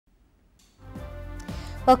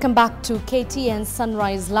Welcome back to KTN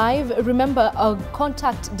Sunrise Live. Remember our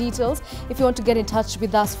contact details. If you want to get in touch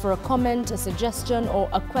with us for a comment, a suggestion or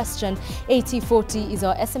a question, 8040 is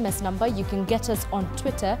our SMS number. You can get us on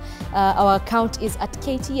Twitter. Our account is at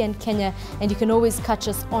KTN Kenya, and you can always catch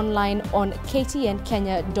us online on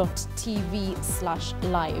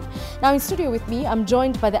ktnkenya.tv/live. Now in studio with me, I'm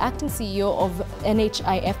joined by the acting CEO of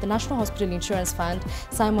NHIF, the National Hospital Insurance Fund,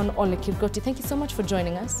 Simon Ole-Kirgoti. Thank you so much for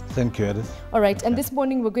joining us. Thank you, Edith. All right, and this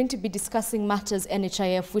morning we're going to be discussing matters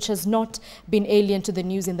NHIF, which has not been alien to the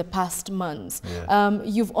news in the past months. Yeah.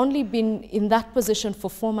 You've only been in that position for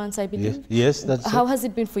 4 months, I believe. Yes, that's How has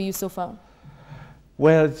it been for you so far?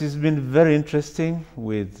 Well, it has been very interesting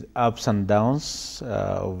with ups and downs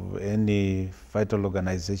of any vital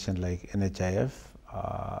organization like NHIF.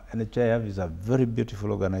 NHIF is a very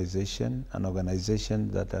beautiful organization, an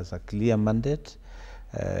organization that has a clear mandate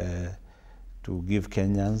to give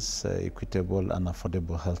Kenyans equitable and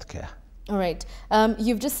affordable health care. All right.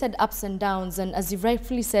 You've just said ups and downs, and as you've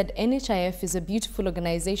rightfully said, NHIF is a beautiful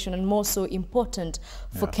organization and more so important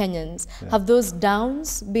for Kenyans. Yeah. Have those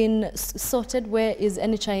downs been sorted? Where is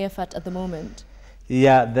NHIF at the moment?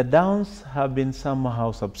 Yeah, the downs have been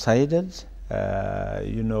somehow subsided.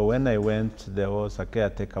 You know, when I went, there was a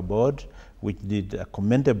caretaker board which did a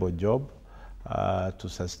commendable job to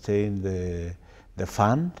sustain the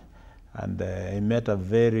fund. And I met a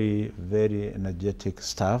very, very energetic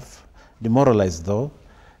staff, demoralized though,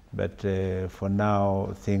 but for now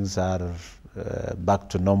things are back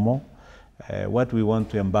to normal. What we want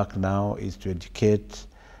to embark now is to educate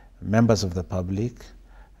members of the public,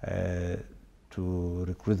 to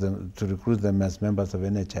recruit them as members of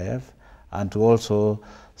NHIF, and to also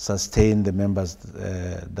sustain the members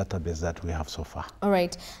database that we have so far. All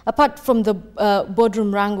right. Apart from the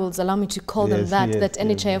boardroom wrangles, allow me to call them that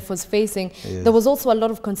NHIF was facing, there was also a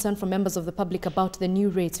lot of concern from members of the public about the new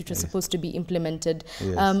rates which were supposed to be implemented.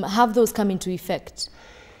 Have those come into effect?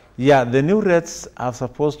 Yeah, the new rates are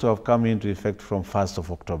supposed to have come into effect from 1st of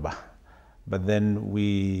October. But then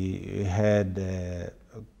we had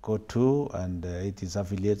Court 2 and its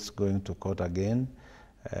affiliates going to court again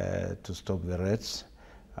to stop the rates,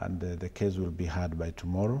 and the case will be heard by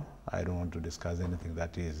tomorrow. I don't want to discuss anything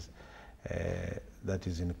that is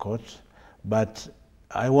in court, but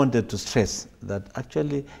I wanted to stress that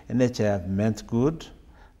actually NHIF meant good,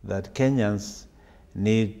 that Kenyans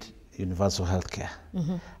need universal health care,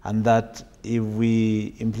 and that if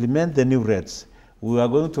we implement the new rates, we are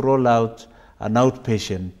going to roll out an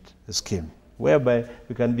outpatient scheme whereby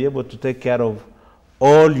we can be able to take care of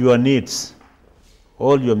all your needs,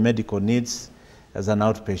 all your medical needs as an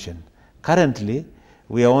outpatient. Currently,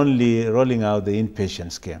 we are only rolling out the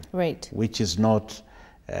inpatient scheme, which is not,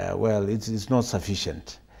 well, it's not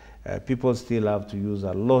sufficient. People still have to use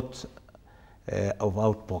a lot of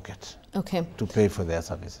out-pocket to pay for their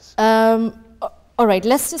services. All right,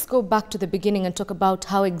 let's just go back to the beginning and talk about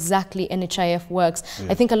how exactly NHIF works.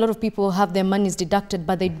 I think a lot of people have their monies deducted,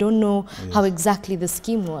 but they don't know how exactly the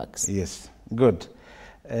scheme works. Yes, good.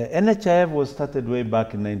 NHIF was started way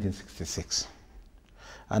back in 1966,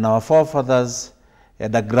 and our forefathers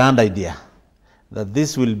had a grand idea that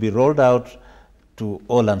this will be rolled out to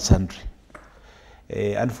all and sundry.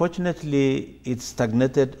 Unfortunately, it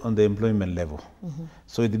stagnated on the employment level,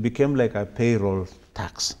 so it became like a payroll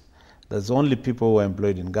tax. There's only people who are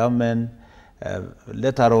employed in government.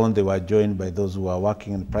 Later on, they were joined by those who are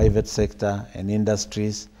working in the private sector and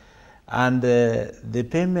industries, and the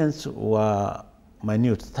payments were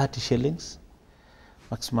minute, 30 shillings,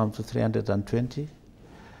 maximum to 320.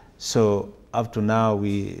 So up to now,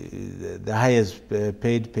 the highest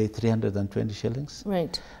paid 320 shillings.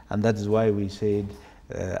 Right. And that is why we said,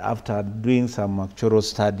 after doing some actuarial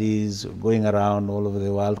studies, going around all over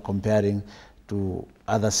the world, comparing to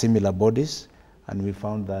other similar bodies, and we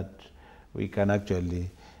found that we can actually,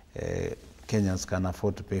 Kenyans can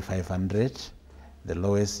afford to pay 500. The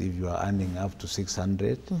lowest if you are earning up to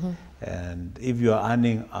 600, and if you are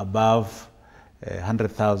earning above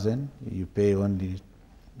 100,000, you pay only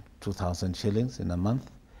 2,000 shillings in a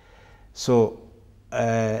month. So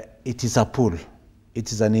it is a pool,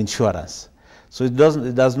 it is an insurance. So it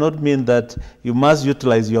does not mean that you must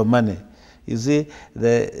utilize your money. You see,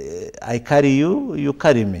 I carry you, you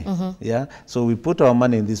carry me. Yeah. So we put our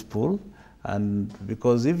money in this pool, and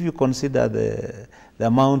because if you consider the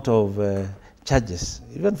amount of charges,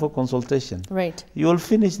 even for consultation, you will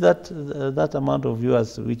finish that amount of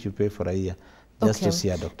yours which you pay for a year just to see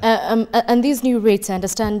a doctor. And these new rates, I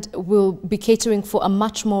understand, will be catering for a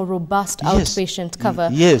much more robust outpatient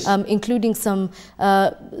cover, including some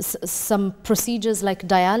procedures like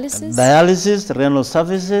dialysis? Dialysis, renal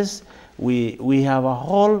services, we have a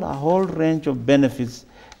whole range of benefits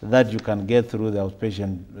that you can get through the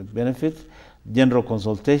outpatient benefits, general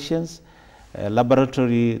consultations,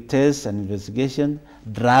 laboratory tests and investigation,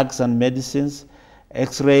 drugs and medicines,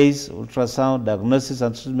 X-rays, ultrasound, diagnosis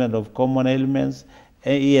and treatment of common ailments,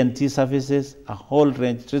 ENT services, a whole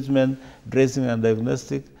range, treatment, dressing and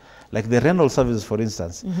diagnostic, like the renal services, for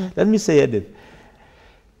instance. Let me say, Edith,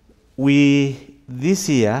 this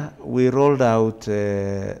year, we rolled out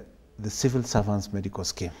the civil servants medical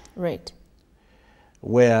scheme. Right.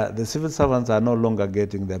 Where the civil servants are no longer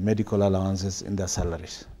getting their medical allowances in their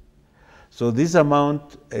salaries. So this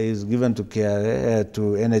amount is given to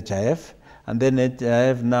NHIF, and then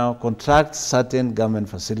NHIF now contracts certain government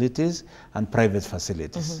facilities and private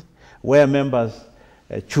facilities, where members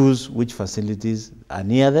choose which facilities are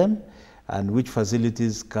near them and which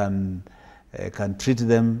facilities can treat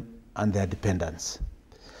them and their dependents.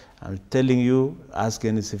 I'm telling you, ask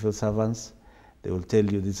any civil servants, they will tell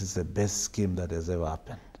you this is the best scheme that has ever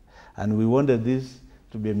happened. And we wanted this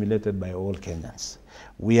to be emulated by all Kenyans.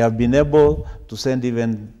 We have been able to send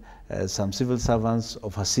even some civil servants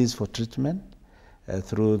overseas for treatment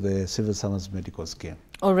through the civil servants medical scheme.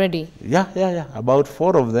 Already? Yeah. About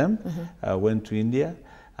 4 of them went to India,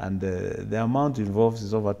 and the amount involved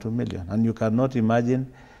is over 2 million. And you cannot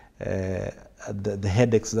imagine the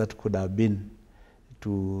headaches that could have been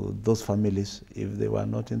to those families if they were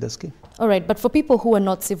not in the scheme. All right, but for people who are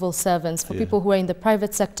not civil servants, for people who are in the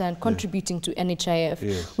private sector and contributing to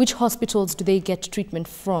NHIF, which hospitals do they get treatment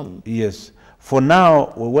from? Yes, for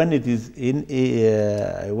now, when it is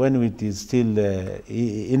still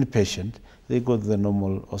inpatient, they go to the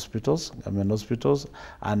normal hospitals, government hospitals,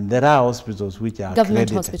 and there are hospitals which are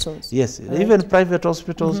government accredited. Hospitals? Yes, even private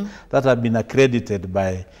hospitals that have been accredited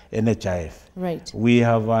by NHIF. Right. We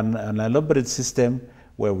have an elaborate system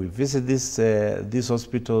where we visit these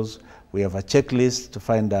hospitals. We have a checklist to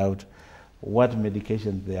find out what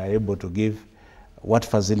medications they are able to give, what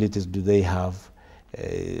facilities do they have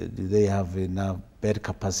enough bed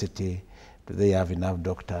capacity, do they have enough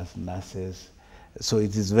doctors, nurses. So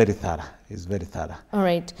it is very thorough. It's very thorough. All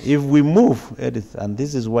right. If we move, Edith, and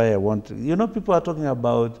this is why I want to, people are talking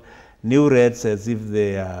about new rates as if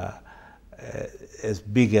they are as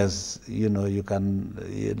big as, you can,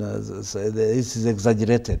 so this is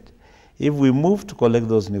exaggerated. If we move to collect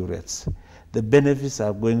those new rates, the benefits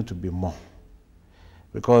are going to be more.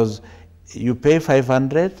 Because you pay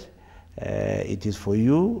 500, it is for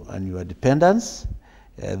you and your dependents.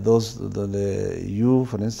 You,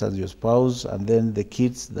 for instance, your spouse, and then the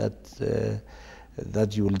kids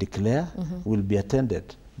that you will declare will be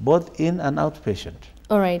attended, both in and outpatient.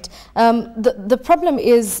 All right. The problem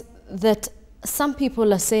is that some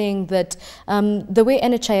people are saying that the way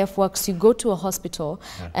NHIF works, you go to a hospital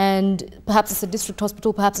and perhaps it's a district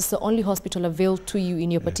hospital, perhaps it's the only hospital available to you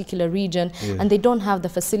in your particular region, and they don't have the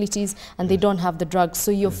facilities and they don't have the drugs,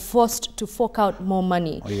 so you're forced to fork out more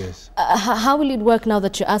money. How will it work now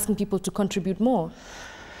that you're asking people to contribute more?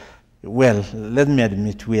 Well, let me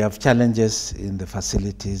admit, we have challenges in the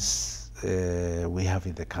facilities we have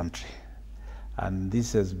in the country, and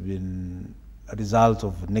this has been a result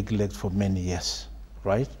of neglect for many years,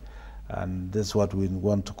 right? And that's what we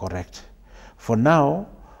want to correct. For now,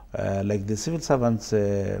 like the civil servants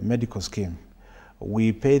medical scheme,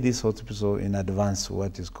 we pay this hospital in advance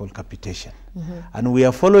what is called capitation. And we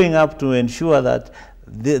are following up to ensure that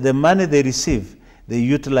the money they receive, they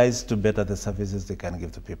utilize to better the services they can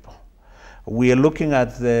give to people. We are looking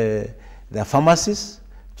at the pharmacies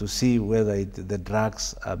to see whether the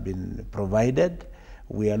drugs have been provided.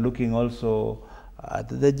 We are looking also at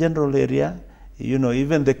the general area,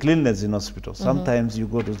 even the cleanliness in hospitals. Sometimes you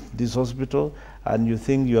go to this hospital and you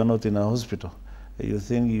think you are not in a hospital. You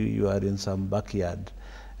think you are in some backyard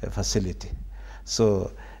facility.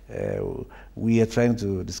 So we are trying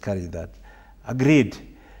to discourage that. Agreed.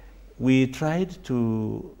 We tried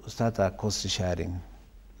to start a cost sharing,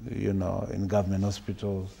 in government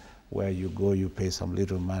hospitals, where you go, you pay some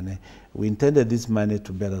little money. We intended this money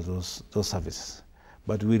to better those services.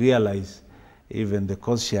 But we realize even the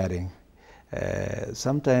cost sharing,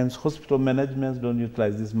 sometimes hospital managements don't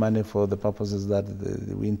utilize this money for the purposes that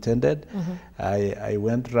we intended. I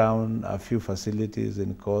went around a few facilities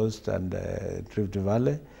in Coast and Rift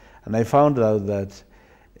Valley, and I found out that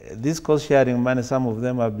this cost sharing money, some of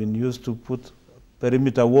them have been used to put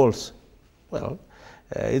perimeter walls. Well,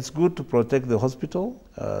 it's good to protect the hospital,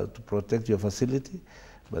 to protect your facility,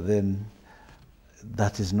 but then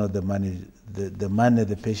that is not the money. The money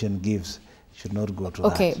the patient gives should not go to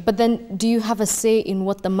Okay, that. but then do you have a say in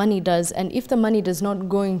what the money does? And if the money does not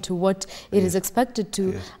go into what it is expected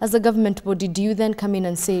to, as a government body, do you then come in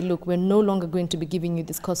and say, look, we're no longer going to be giving you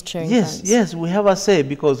this cost-sharing funds? Yes, we have a say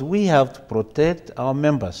because we have to protect our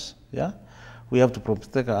members. Yeah, we have to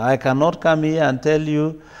protect. I cannot come here and tell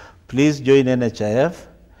you, please join NHIF,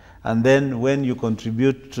 and then when you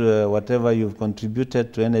contribute whatever you've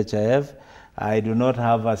contributed to NHIF, I do not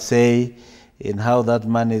have a say in how that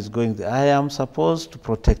money is going. I am supposed to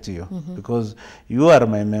protect you because you are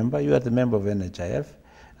my member, you are the member of NHIF,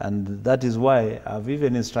 and that is why I've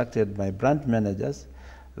even instructed my branch managers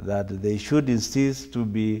that they should insist to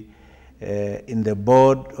be in the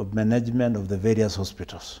board of management of the various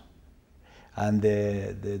hospitals. And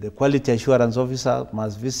the quality assurance officer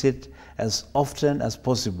must visit as often as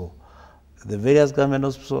possible the various government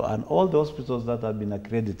hospitals and all the hospitals that have been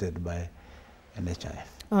accredited by NHIF.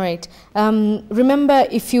 All right. Remember,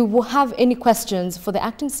 if you have any questions for the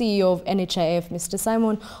acting CEO of NHIF, Mr.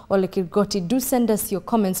 Simon Olekirgoti, do send us your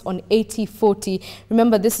comments on 8040.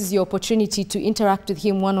 Remember, this is your opportunity to interact with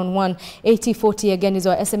him one-on-one. 8040, again, is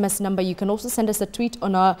our SMS number. You can also send us a tweet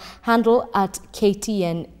on our handle at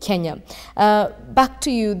KTN Kenya. Back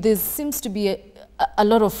to you. There seems to be a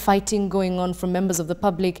lot of fighting going on from members of the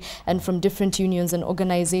public and from different unions and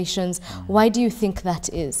organizations. Why do you think that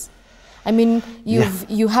is? I mean,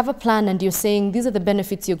 you have a plan and you're saying these are the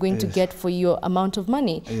benefits you're going to get for your amount of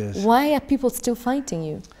money. Why are people still fighting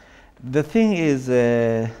you? The thing is,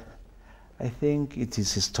 I think it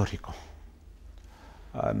is historical.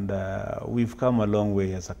 And we've come a long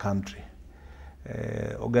way as a country.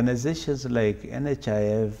 Organizations like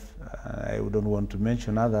NHIF, I don't want to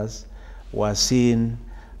mention others, were seen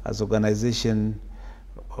as organizations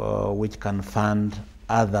which can fund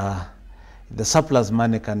the surplus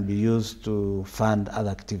money can be used to fund other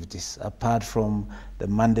activities apart from the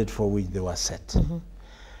mandate for which they were set.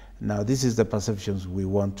 Now, this is the perceptions we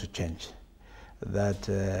want to change.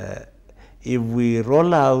 That if we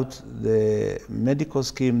roll out the medical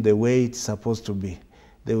scheme the way it's supposed to be,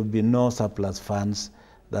 there will be no surplus funds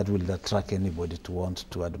that will attract anybody to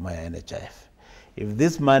want to admire NHIF. If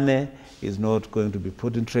this money is not going to be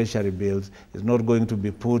put in treasury bills, it's not going to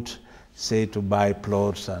be put, say, to buy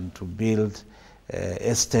plots and to build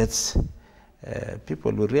estates,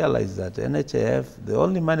 people will realize that NHIF, the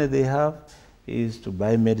only money they have is to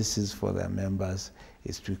buy medicines for their members,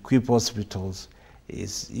 is to equip hospitals,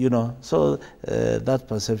 is, so that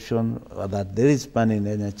perception that there is money in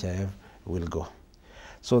NHIF will go.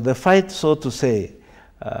 So the fight, so to say,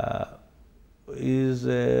 is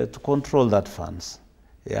to control that funds,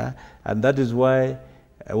 and that is why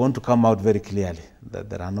I want to come out very clearly that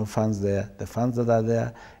there are no funds there. The funds that are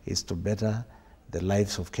there is to better the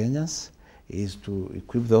lives of Kenyans, is to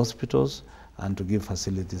equip the hospitals and to give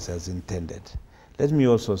facilities as intended. Let me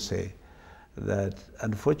also say that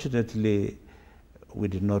unfortunately we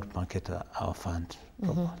did not market our fund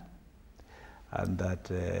properly. And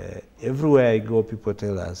that everywhere I go, people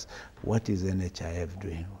tell us, what is NHIF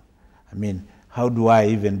doing? I mean, how do I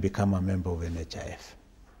even become a member of NHIF?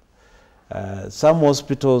 Some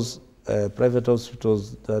hospitals, private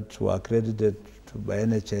hospitals that were accredited by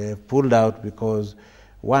NHIF pulled out because,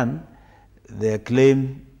 one, the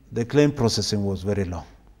claim processing was very long.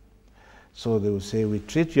 So they would say, we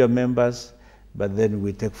treat your members, but then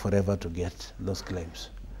we take forever to get those claims.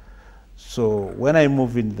 So when I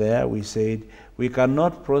moved in there, we said, we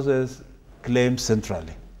cannot process claims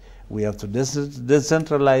centrally. We have to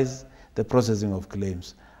decentralize the processing of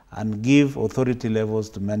claims and give authority levels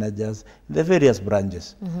to managers in the various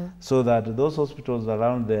branches, so that those hospitals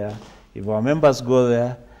around there, if our members go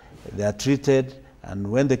there, they are treated, and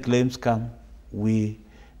when the claims come, we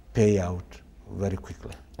pay out very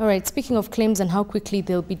quickly. All right, speaking of claims and how quickly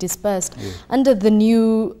they'll be dispersed, under the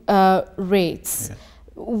new rates,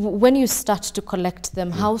 when you start to collect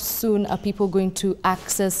them, how soon are people going to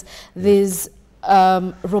access this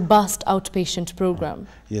robust outpatient program?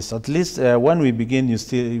 Yes, at least when we begin,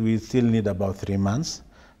 we still need about 3 months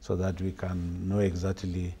so that we can know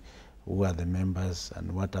exactly who are the members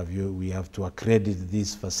and what have you. We have to accredit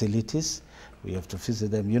these facilities. We have to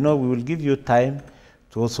visit them. We will give you time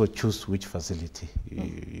to also choose which facility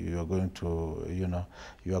you are going to,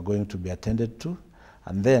 you are going to be attended to,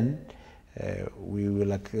 and then we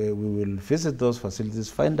will visit those facilities,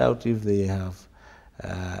 find out if they have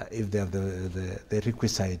the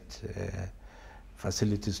requisite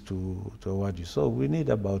facilities to award you. So we need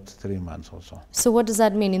about 3 months or so. So what does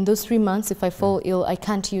that mean? In those 3 months, if I fall ill, I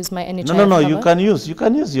can't use my NHIF No, cover? you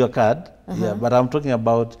can use your card. But I'm talking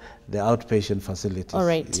about the outpatient facilities. All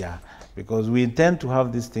right. Yeah, because we intend to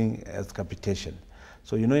have this thing as capitation.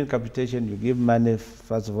 So you know, in capitation, you give money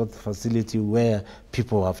first of all the facility where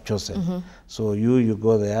people have chosen. So you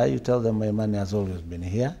go there, you tell them my money has always been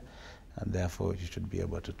here, and therefore you should be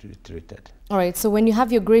able to be treated. All right, so when you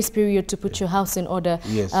have your grace period to put your house in order,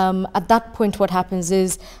 Yes. At that point what happens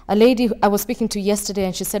is, a lady I was speaking to yesterday,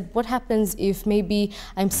 and she said, what happens if maybe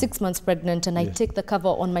I'm 6 months pregnant and I take the cover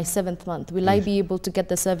on my 7th month? Will I be able to get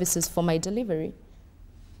the services for my delivery?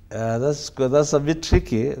 That's good. That's a bit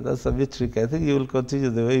tricky. That's a bit tricky. I think you will continue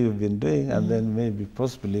the way you've been doing, and then maybe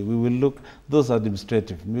possibly we will look, those are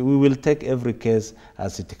administrative. We will take every case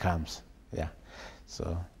as it comes. Yeah.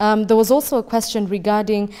 So there was also a question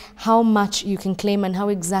regarding how much you can claim and how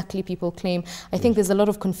exactly people claim. I think there's a lot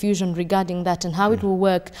of confusion regarding that and how it will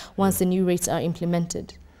work once the new rates are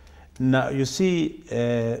implemented. Now, you see,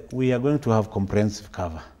 we are going to have comprehensive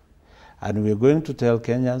cover. And we are going to tell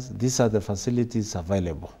Kenyans, these are the facilities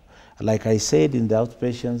available. Like I said, in the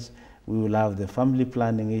outpatients, we will have the family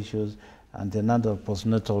planning issues, antenatal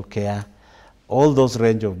postnatal care. All those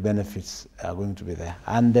range of benefits are going to be there.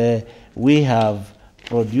 And we have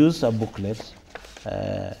produced a booklet.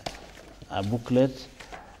 This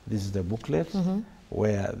is the booklet,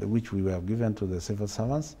 which we were given to the civil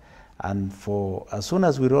servants. And as soon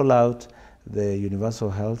as we roll out the universal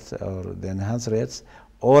health or the enhanced rates,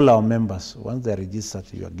 all our members, once they're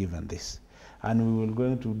registered, you are given this. And we will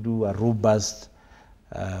going to do a robust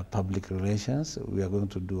public relations. We are going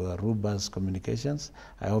to do a robust communications.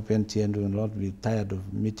 I hope NTN will not be tired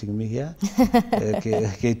of meeting me here.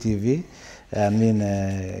 KTV, I mean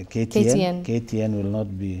KTN. KTN will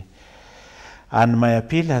not be. And my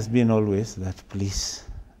appeal has been always that please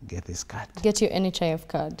get this card. Get your NHIF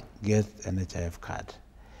card. Get NHIF card.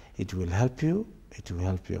 It will help you. It will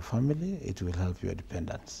help your family. It will help your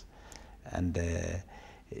dependents. And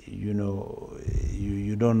you know,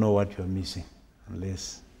 you don't know what you're missing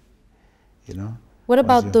unless, you know. What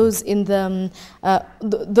about those in the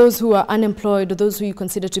those who are unemployed, or those who you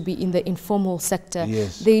consider to be in the informal sector?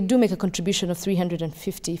 Yes. They do make a contribution of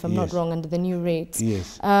 350, if I'm not wrong, under the new rates.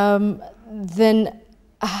 Yes. Then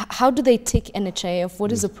how do they take NHIF?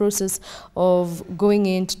 What is the process of going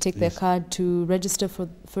in to take their card to register for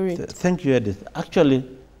it? Thank you, Edith. Actually,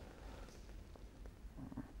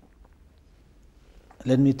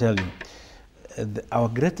 let me tell you, our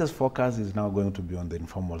greatest focus is now going to be on the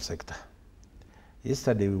informal sector.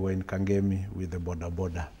 Yesterday we were in Kangemi with the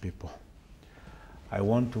border people. I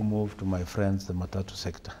want to move to my friends, the Matatu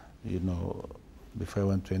sector. You know, before I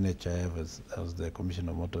went to NHIF, I was the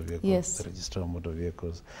Commissioner of Motor Vehicles, the Registrar of Motor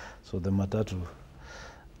Vehicles. So the Matatu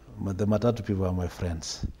people are my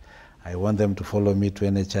friends. I want them to follow me to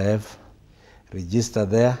NHIF, register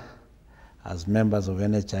there as members of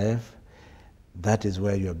NHIF. That is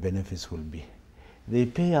where your benefits will be. They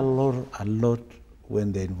pay a lot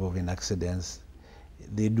when they're involved in accidents.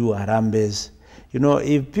 They do harambes. You know,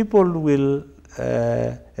 if people will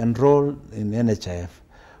enroll in NHIF,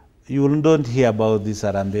 you don't hear about this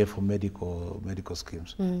harambee for medical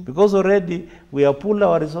schemes. Because already we have pulled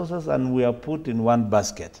our resources and we are put in one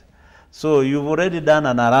basket. So you've already done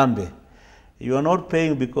an harambee. You are not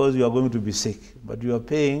paying because you are going to be sick, but you are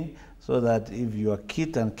paying so that if your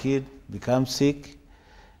kid become sick,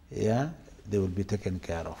 they will be taken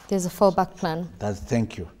care of. There's a fallback plan.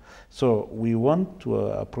 Thank you. So we want to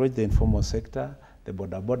approach the informal sector, the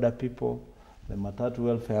border people, the Matatu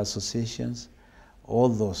welfare associations, all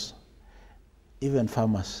those, even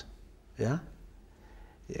farmers.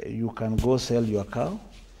 You can go sell your cow,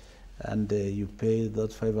 and you pay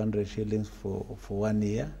those 500 shillings for 1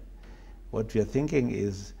 year. What we are thinking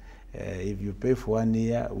is, if you pay for 1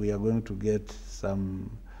 year, we are going to get some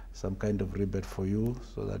kind of rebate for you,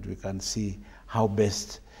 so that we can see how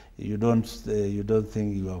best you don't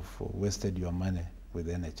think you have wasted your money with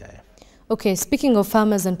NHIF. Okay, speaking of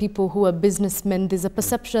farmers and people who are businessmen, there's a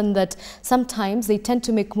perception that sometimes they tend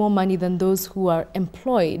to make more money than those who are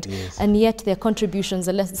employed, and yet their contributions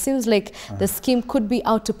are less. It seems like the scheme could be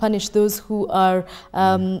out to punish those who are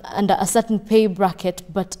under a certain pay bracket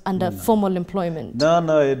but under formal employment.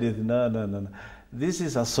 No, Edith, no. This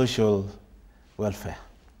is a social welfare.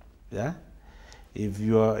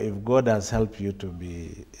 If God has helped you to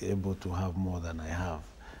be able to have more than I have,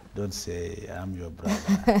 don't say I'm your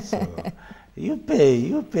brother. So you pay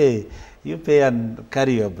and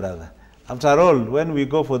carry your brother. After all, when we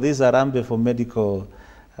go for this harambee for medical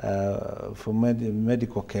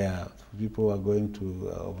care, people who are going to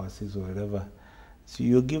overseas or wherever, so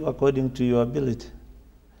you give according to your ability.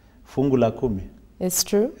 Fungu la kumi. It's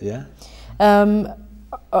true. Yeah.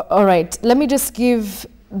 All right. Let me just give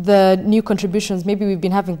the new contributions, maybe we've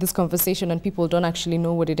been having this conversation and people don't actually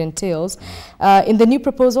know what it entails. In the new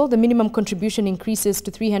proposal, the minimum contribution increases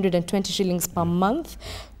to 320 shillings per month,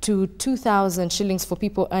 to 2,000 shillings for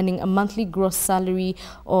people earning a monthly gross salary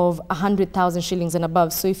of 100,000 shillings and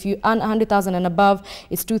above. So if you earn 100,000 and above,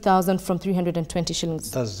 it's 2,000 from 320 shillings.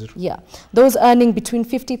 That's zero. Yeah. Those earning between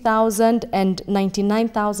 50,000 and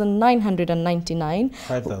 99,999.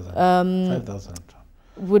 5,000. 5,000.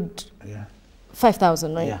 Would... Yeah.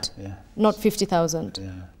 5,000, right? Yeah, yeah. Not 50,000. Yeah.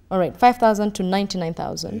 All right, 5,000 to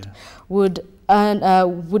 99,000 would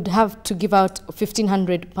have to give out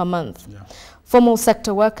 1,500 per month. Yeah. Formal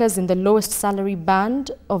sector workers in the lowest salary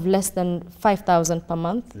band of less than 5,000 per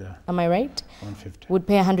month, am I right? 150. Would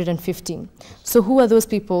pay 150. Yes. So who are those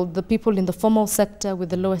people, the people in the formal sector with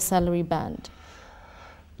the lowest salary band?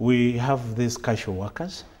 We have these casual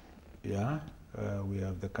workers, yeah. We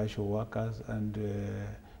have the casual workers and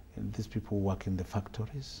these people work in the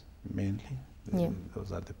factories mainly.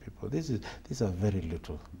 Those are the people. These are very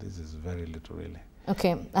little. This is very little, really.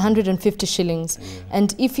 Okay, 150 shillings. Yeah.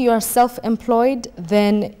 And if you are self-employed,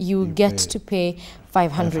 then you get to pay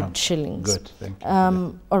 500 shillings. Good, thank you.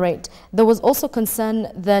 All right. There was also concern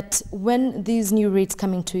that when these new rates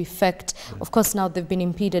come into effect, of course now they've been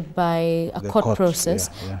impeded by a court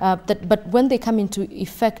process, but when they come into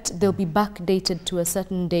effect, they'll be backdated to a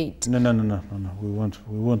certain date. No. We won't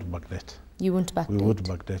backdate. You won't backdate? We won't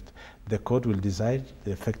backdate. The court will decide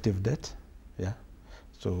the effective date, yeah.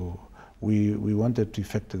 So we wanted to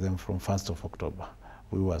effect them from 1st of October.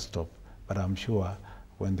 We were stopped, but I'm sure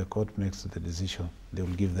when the court makes the decision, they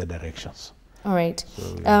will give the directions. All right.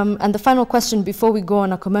 So, and the final question before we go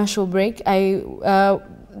on a commercial break,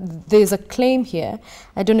 there's a claim here,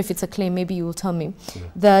 I don't know if it's a claim, maybe you will tell me,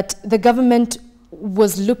 that the government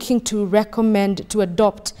was looking to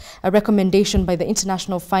adopt a recommendation by the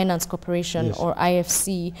International Finance Corporation, or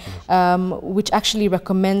IFC, which actually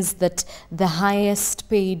recommends that the highest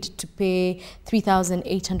paid to pay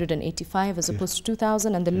 3,885 as opposed to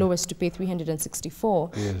 2,000, and the lowest to pay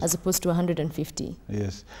 364 as opposed to 150.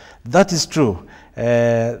 Yes, that is true.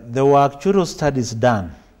 There were actual studies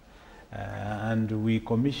done, and we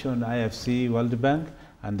commissioned IFC, World Bank,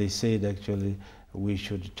 and they said actually we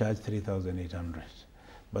should charge 3,800.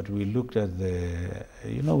 But we looked at we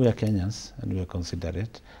are Kenyans and we are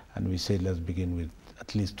considerate, and we said let's begin with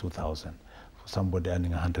at least 2,000 for somebody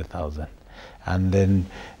earning 100,000. And then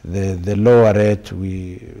the lower rate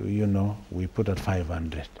we put at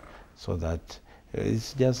 500, so that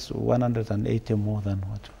it's just 180 more than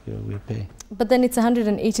what we pay. But then it's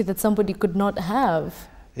 180 that somebody could not have.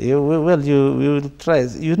 You will try.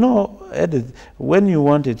 You know, Edith, when you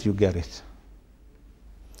want it, you get it.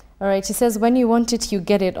 All right, he says, when you want it, you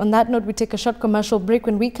get it. On that note, we take a short commercial break.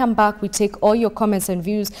 When we come back, we take all your comments and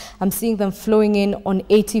views. I'm seeing them flowing in on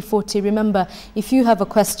 8040. Remember, if you have a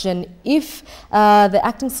question, if the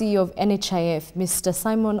acting CEO of NHIF, Mr.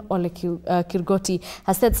 Simon Ole Kirgoti,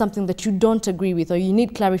 has said something that you don't agree with or you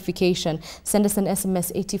need clarification, send us an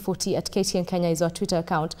SMS 8040 at KTN Kenya is our Twitter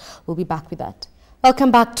account. We'll be back with that.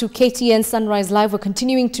 Welcome back to KTN Sunrise Live. We're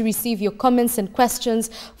continuing to receive your comments and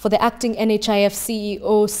questions for the acting NHIF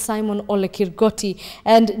CEO, Simon Ole Kirgoti.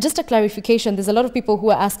 And just a clarification, there's a lot of people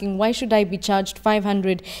who are asking, why should I be charged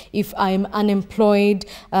 500 if I'm unemployed?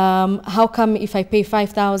 How come if I pay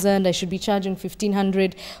 5,000, I should be charging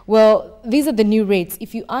 1,500? Well, these are the new rates.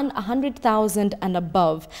 If you earn 100,000 and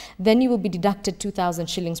above, then you will be deducted 2,000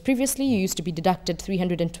 shillings. Previously, you used to be deducted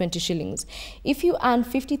 320 shillings. If you earn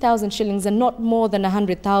 50,000 shillings and not more than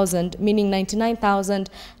 100,000, meaning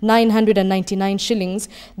 99,999 shillings,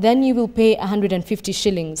 then you will pay 150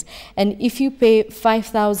 shillings. And if you pay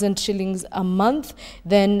 5,000 shillings a month,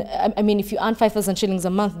 then, if you earn 5,000 shillings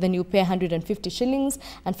a month, then you'll pay 150 shillings.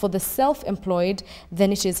 And for the self-employed,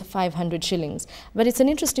 then it is 500 shillings. But it's an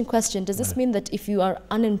interesting question. Does this mean that if you are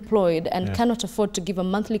unemployed and cannot afford to give a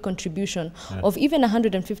monthly contribution of even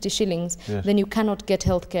 150 shillings, then you cannot get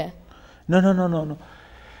health care? No.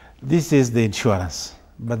 This is the insurance,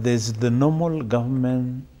 but there's the normal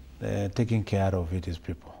government taking care of its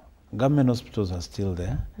people. Government hospitals are still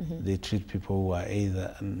there. They treat people who are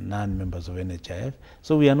either non-members of NHIF.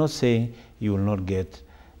 So we are not saying you will not get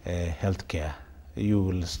health care. You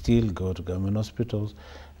will still go to government hospitals,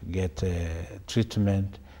 get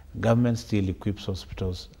treatment. Government still equips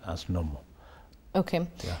hospitals as normal. Okay.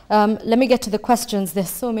 Let me get to the questions. There's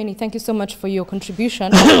so many. Thank you so much for your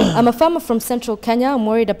contribution. I'm a farmer from Central Kenya. I'm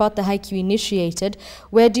worried about the hike you initiated.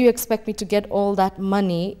 Where do you expect me to get all that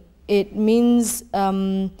money? It means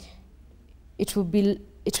it will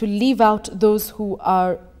leave out those who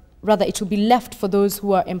are rather it will be left for those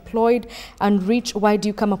who are employed and rich? Why do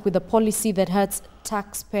you come up with a policy that hurts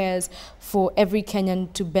taxpayers for every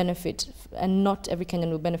Kenyan to benefit, and not every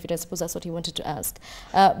Kenyan will benefit? I suppose that's what he wanted to ask.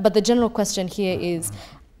 But the general question here is,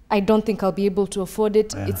 I don't think I'll be able to afford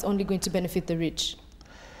it. Yeah. It's only going to benefit the rich.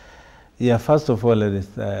 Yeah, first of all,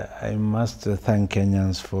 I must thank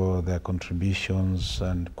Kenyans for their contributions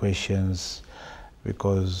and questions,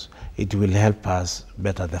 because it will help us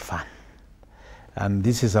better the fund. And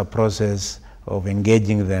this is a process of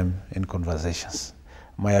engaging them in conversations.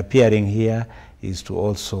 My appearing here is to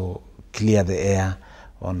also clear the air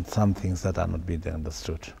on some things that are not being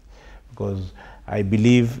understood. Because I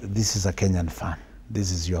believe this is a Kenyan fund.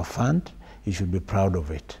 This is your fund. You should be proud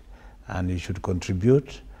of it. And you should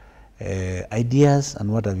contribute ideas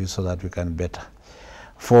and what have you, so that we can better.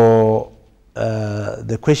 For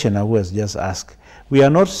the questioner who has just asked, we are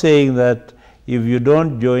not saying that if you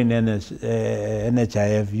don't join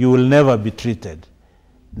NHIF, you will never be treated.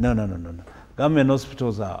 No, no, no, no, no. Government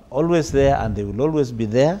hospitals are always there, and they will always be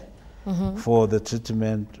there for the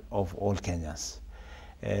treatment of all Kenyans.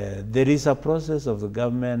 There is a process of the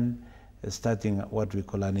government starting what we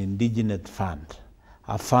call an indigenous fund,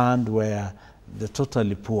 a fund where the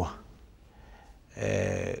totally poor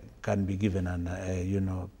can be given and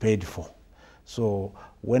paid for. So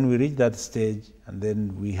when we reach that stage, and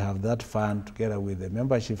then we have that fund together with the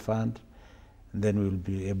membership fund, then we will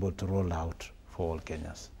be able to roll out for all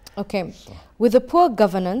Kenyans. Okay. So, with the poor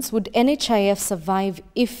governance, would NHIF survive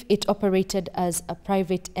if it operated as a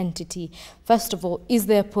private entity? First of all, is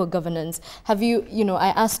there poor governance? Have you, I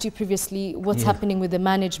asked you previously what's happening with the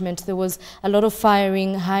management. There was a lot of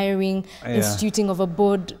firing, hiring, instituting of a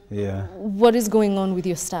board. Yeah. What is going on with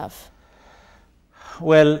your staff?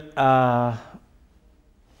 Well, I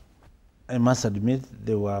must admit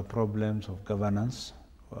there were problems of governance.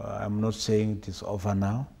 I'm not saying it is over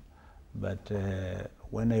now, but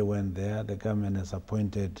when I went there, the government has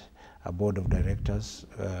appointed a board of directors,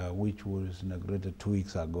 which was inaugurated 2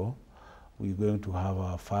 weeks ago. We're going to have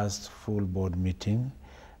our first full board meeting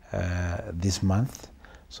this month,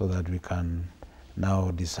 so that we can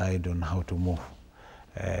now decide on how to move.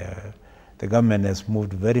 The government has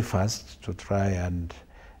moved very fast to try and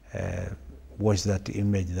watch that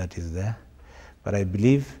image that is there. But I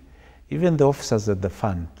believe even the officers at the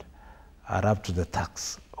fund are up to the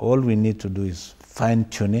task. All we need to do is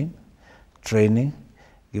fine-tuning, training,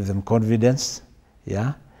 give them confidence,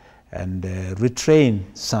 and retrain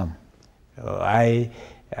some. I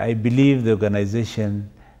believe the organization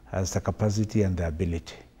has the capacity and the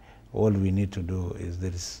ability. All we need to do is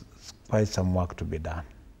there is quite some work to be done.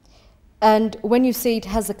 And when you say it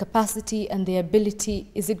has the capacity and the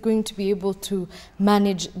ability, is it going to be able to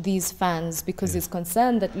manage these funds? Because it's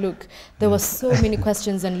concerned that, look, there were so many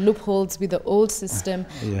questions and loopholes with the old system.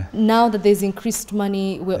 Now that there's increased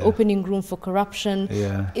money, we're opening room for corruption.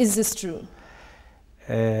 Is this true?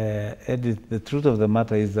 Edith, the truth of the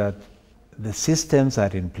matter is that the systems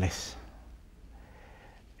are in place.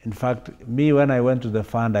 In fact, me, when I went to the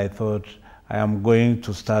fund, I thought I am going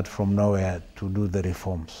to start from nowhere to do the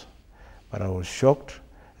reforms. But I was shocked,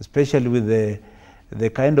 especially with the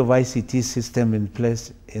kind of ICT system in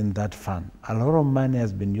place in that fund. A lot of money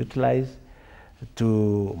has been utilized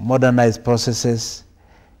to modernize processes,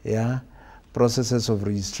 processes of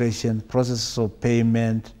registration, processes of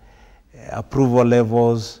payment, approval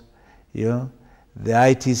levels, the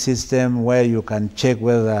IT system where you can check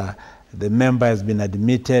whether the member has been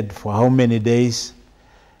admitted for how many days.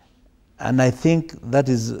 And I think that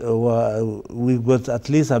is, we've got at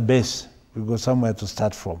least a base. We've got somewhere to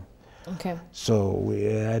start from. Okay. So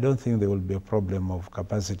I don't think there will be a problem of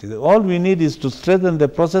capacity. All we need is to strengthen the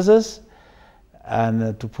processes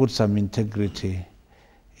and to put some integrity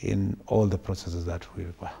in all the processes that we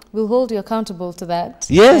require. We'll hold you accountable to that.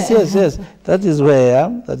 Yes, yes. That is where I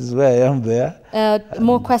am. That is where I am there.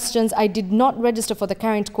 More questions. I did not register for the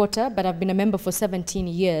current quarter, but I've been a member for 17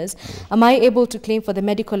 years. Am I able to claim for the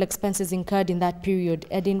medical expenses incurred in that period?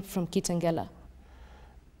 Edin from Kitengela.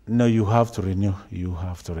 No, you have to renew. You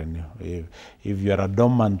have to renew. If you are a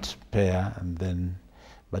dormant payer,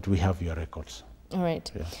 but we have your records. All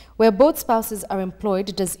right. Yeah. Where both spouses are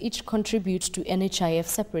employed, does each contribute to NHIF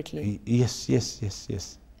separately? Yes.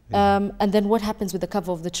 And then what happens with the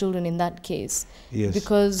cover of the children in that case? Yes.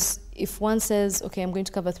 Because if one says, okay, I'm going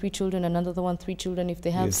to cover 3 children, another one 3 children, if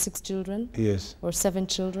they have 6 children? Yes. Or 7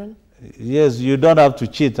 children? Yes, you don't have to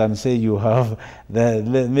cheat and say you have,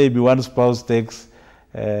 maybe one spouse takes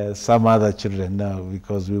some other children now,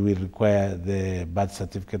 because we will require the birth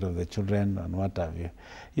certificate of the children and what have you.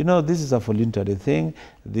 This is a voluntary thing.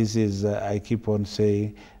 This is, I keep on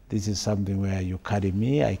saying, this is something where you carry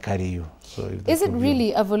me, I carry you. So is it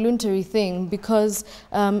really a voluntary thing? Because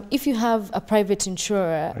if you have a private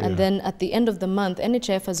insurer and then at the end of the month,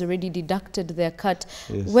 NHIF has already deducted their cut,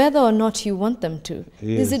 whether or not you want them to.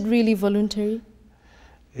 Is it really voluntary?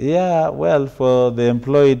 Yeah, well, for the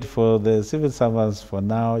employed, for the civil servants, for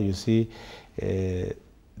now, you see,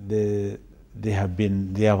 they have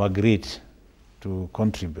agreed to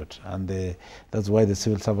contribute, and that's why the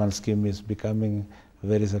civil servant scheme is becoming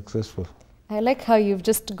very successful. I like how you've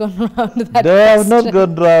just gone around that. No, I've not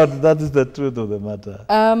gone round. That is the truth of the matter.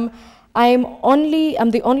 I'm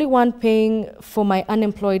the only one paying for my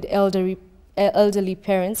unemployed elderly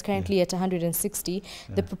parents, currently at 160.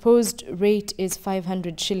 The proposed rate is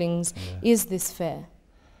 500 shillings. Is this fair?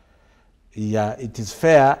 Yeah, it is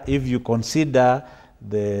fair if you consider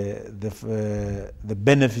the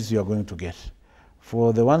benefits you are going to get.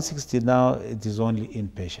 For the 160 now, it is only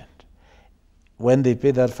inpatient. When they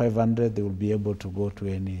pay that 500, they will be able to go to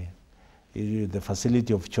the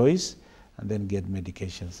facility of choice and then get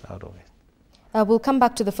medications out of it. We'll come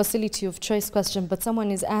back to the facility of choice question, but someone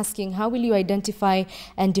is asking, how will you identify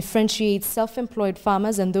and differentiate self-employed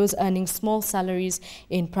farmers and those earning small salaries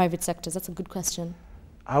in private sectors? That's a good question.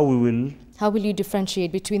 How will you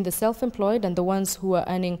differentiate between the self-employed and the ones who are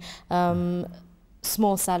earning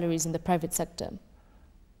small salaries in the private sector?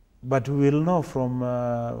 But we will know from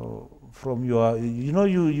your,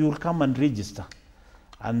 you'll come and register,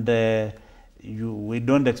 and we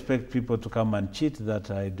don't expect people to come and cheat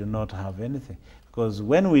that I do not have anything, because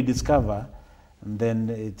when we discover,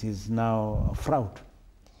 then it is now a fraud.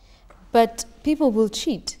 But people will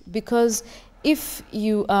cheat, because if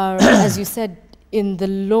you are, as you said, in the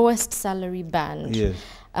lowest salary band,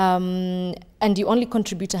 and you only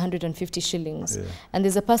contribute 150 shillings, and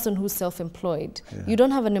there's a person who's self-employed, you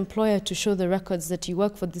don't have an employer to show the records that you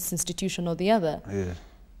work for this institution or the other.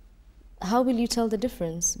 How will you tell the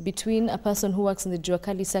difference between a person who works in the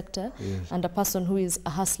Juakali sector and a person who is a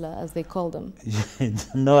hustler, as they call them?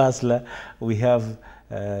 No hustler. We have,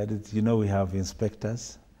 we have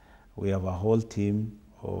inspectors. We have a whole team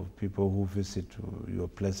of people who visit your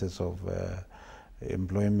places of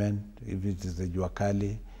employment. If it is the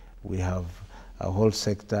Juakali, we have a whole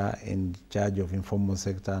sector in charge of informal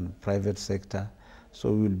sector and private sector,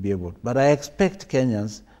 so we will be able. But I expect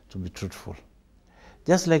Kenyans to be truthful.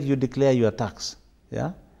 Just like you declare your tax,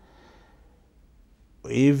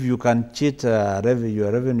 If you can cheat your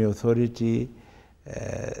revenue authority,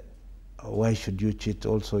 why should you cheat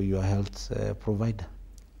also your health provider?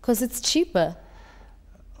 Because it's cheaper.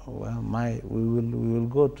 Well, we will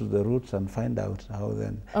go to the roots and find out how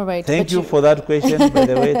then. All right. Thank you for that question, by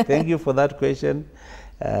the way. Thank you for that question.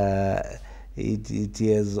 It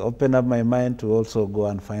has opened up my mind to also go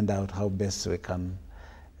and find out how best I can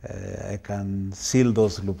seal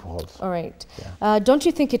those loopholes. All right. Don't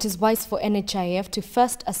you think it is wise for NHIF to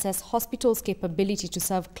first assess hospitals' capability to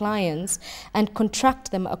serve clients and contract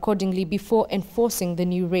them accordingly before enforcing the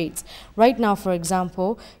new rates? Right now, for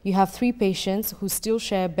example, you have 3 patients who still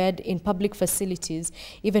share a bed in public facilities.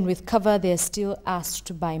 Even with cover, they're still asked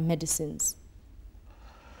to buy medicines.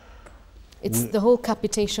 It's the whole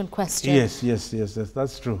capitation question. Yes,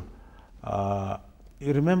 that's true.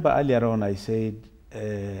 You remember earlier on I said,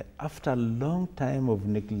 after a long time of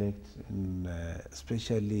neglect, in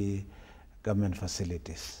especially government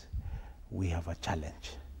facilities, we have a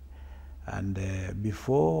challenge. And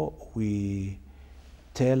before we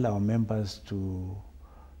tell our members to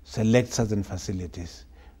select certain facilities,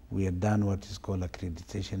 we have done what is called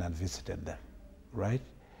accreditation and visited them, right?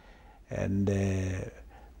 And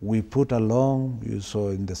we put along, you saw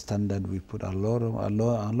in the standard, we put a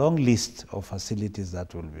long list of facilities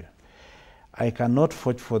that will be. I cannot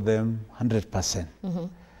vouch for them 100%,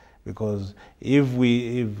 because if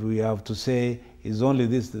we have to say it's only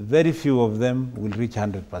this, very few of them will reach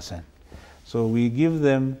 100%. So we give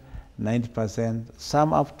them 90%,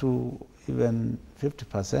 some up to even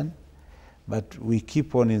 50%, but we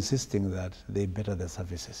keep on insisting that they better the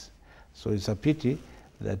services. So it's a pity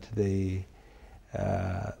that they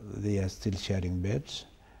are still sharing beds.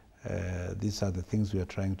 These are the things we are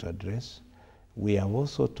trying to address. We have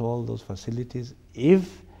also told those facilities,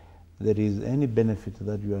 if there is any benefit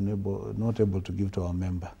that you are not able to give to our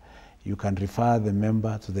member, you can refer the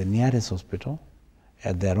member to the nearest hospital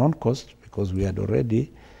at their own cost, because we had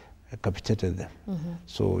already capitated them.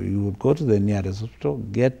 So you would go to the nearest hospital,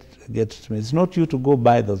 get it's not you to go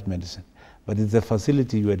buy those medicine, but it's the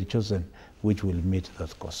facility you had chosen which will meet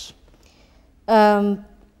that cost. To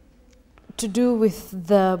do with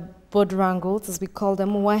the board wrangles, as we call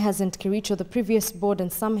them. Why hasn't Kericho, the previous board,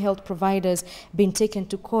 and some health providers been taken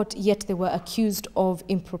to court, yet they were accused of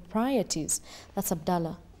improprieties? That's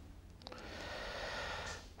Abdallah.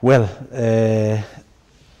 Well,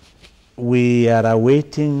 we are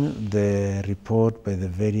awaiting the report by the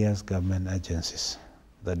various government agencies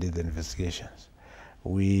that did the investigations.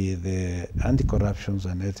 The Anti-Corruption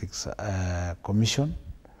and Ethics Commission,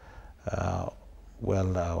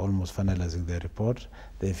 almost finalizing the report.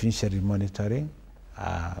 The fishery monitoring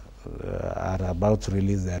are about to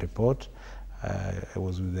release their report. I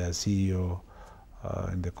was with their CEO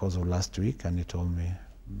in the course of last week, and he told me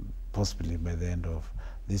possibly by the end of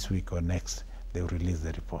this week or next, they will release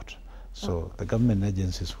the report. So the government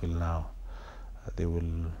agencies will now, they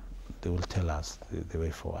will tell us the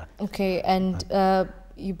way forward. Okay, and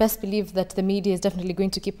you best believe that the media is definitely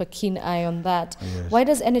going to keep a keen eye on that. Yes. Why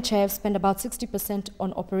does NHIF spend about 60%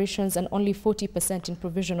 on operations and only 40% in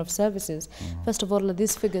provision of services? First of all, are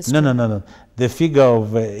these figures... No. The figure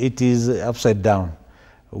of it is upside down.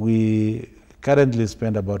 We currently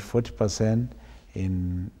spend about 40%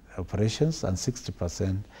 in operations and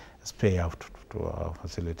 60% is payout to our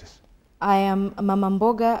facilities. I am Mama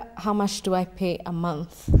Mboga. How much do I pay a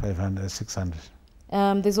month? 500, 600.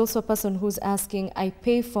 There's also a person who's asking, I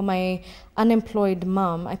pay for my unemployed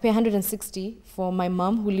mom. I pay 160 for my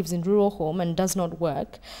mom who lives in rural home and does not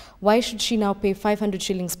work. Why should she now pay 500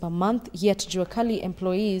 shillings per month, yet Juakali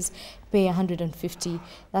employees pay 150?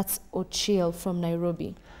 That's Ochiel from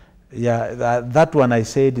Nairobi. Yeah, that one I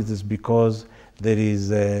said it is because there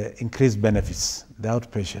is increased benefits, the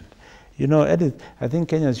outpatient. You know, Edith, I think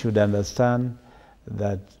Kenyans should understand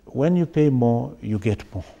that when you pay more, you get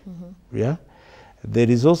more. Yeah? There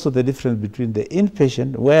is also the difference between the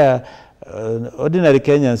inpatient, where ordinary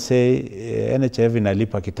Kenyans say NHIF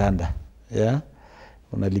inalipa kitanda. Yeah?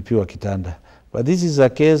 Unalipiwa kitanda. But this is a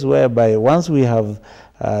case whereby once we have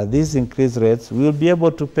these increased rates, we will be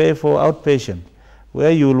able to pay for outpatient,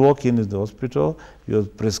 where you will walk into the hospital, you're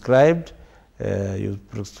prescribed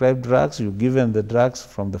drugs, you're given the drugs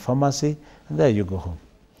from the pharmacy, and there you go home.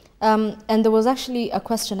 And there was actually a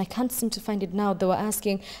question, I can't seem to find it now. They were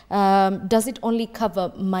asking, does it only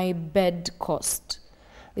cover my bed cost?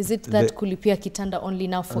 Is it that kulipia kitanda only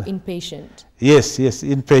now for inpatient? Yes,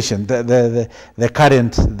 inpatient,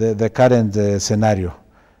 the current scenario.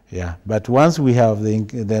 Yeah, but once we have the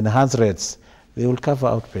enhanced rates, they will cover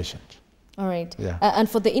outpatient. All right. Yeah. And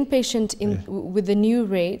for the inpatient with the new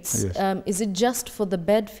rates, is it just for the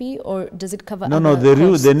bed fee, or does it cover other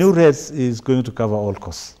costs? The new rates is going to cover all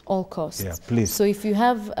costs. All costs. Yeah, please. So if you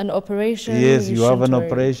have an operation, yes, you have an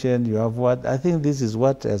operation, you have what? I think this is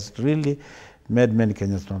what has really made many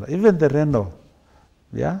Kenyans know. Even the rental,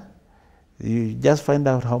 yeah. You just find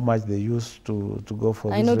out how much they used to go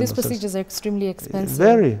for. I know these procedures are extremely expensive.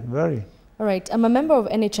 Very, very. All right. I'm a member of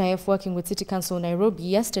NHIF working with City Council Nairobi.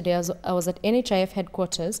 Yesterday, I was at NHIF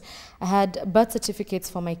headquarters. I had birth certificates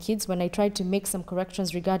for my kids. When I tried to make some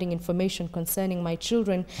corrections regarding information concerning my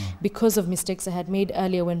children because of mistakes I had made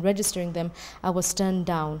earlier when registering them, I was turned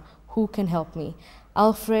down. Who can help me?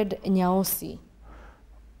 Alfred Nyaosi.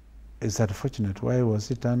 It's unfortunate. Why was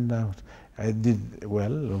it turned out? I did,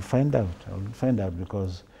 well, I'll find out. I'll find out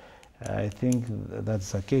because I think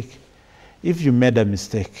that's a cake. If you made a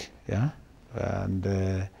mistake, yeah, and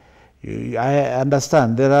I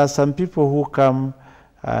understand there are some people who come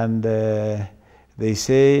and they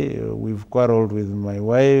say, we've quarreled with my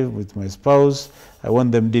wife, with my spouse, I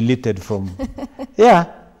want them deleted from, yeah,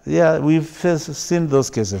 we've seen those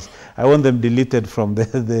cases. I want them deleted from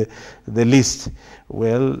the list.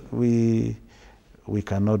 Well, we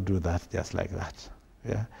cannot do that just like that.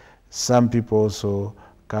 Yeah, some people also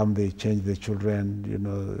come, they change the children, you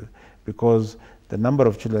know, because the number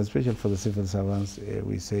of children, especially for the civil servants,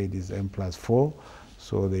 we say it is M+4.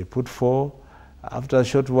 So they put 4. After a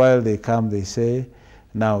short while, they come, they say,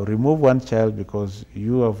 now remove one child because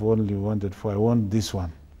you have only wanted 4. I want this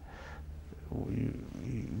one.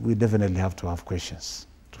 We definitely have to have questions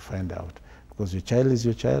to find out. Because your child is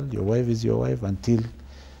your child, your wife is your wife, until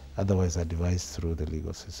otherwise advised through the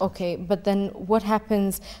legal system. Okay, but then what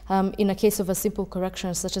happens in a case of a simple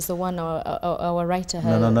correction such as the one our writer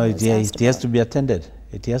has? No, it has to be attended.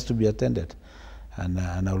 It has to be attended, and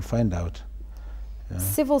I will find out. Yeah.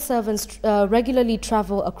 Civil servants regularly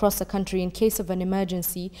travel across the country. In case of an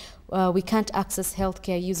emergency, we can't access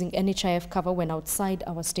healthcare using NHIF cover when outside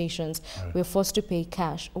our stations. Right. We're forced to pay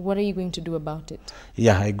cash. What are you going to do about it?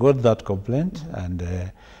 Yeah, I got that complaint,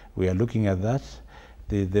 and we are looking at that.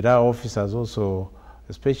 There are officers also,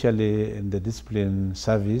 especially in the discipline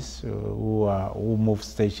service, who move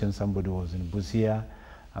stations. Somebody was in Busia,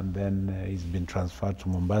 and then he's been transferred to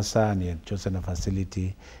Mombasa, and he had chosen a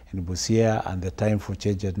facility in Busia, and the time for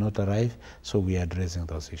change had not arrived, so we are addressing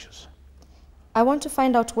those issues. I want to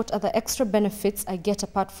find out what other extra benefits I get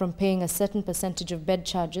apart from paying a certain percentage of bed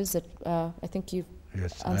charges. That I think you've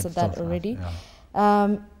answered that already.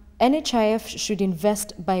 Yeah. NHIF should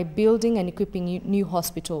invest by building and equipping new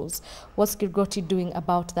hospitals. What's Kirgoti doing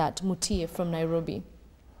about that? Mutie from Nairobi.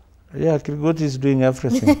 Yeah, Kirgoti is doing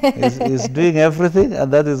everything. He's doing everything,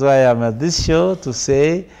 and that is why I'm at this show to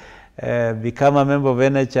say, become a member of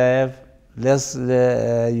NHIF,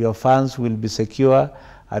 your funds will be secure,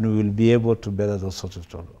 and we will be able to better those sorts of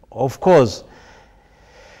things. Of course,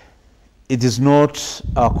 it is not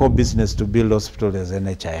our core business to build hospitals as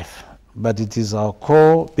NHIF, but it is our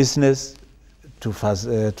core business to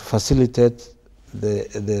facilitate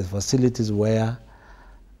the facilities where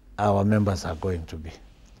our members are going to be.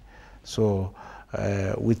 So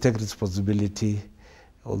we take responsibility,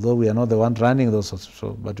 although we are not the one running those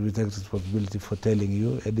hospitals, but we take responsibility for telling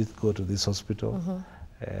you, Edith, go to this hospital,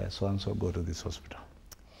 so and so go to this hospital.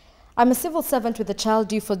 I'm a civil servant with a child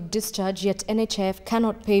due for discharge, yet NHIF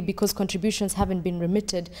cannot pay because contributions haven't been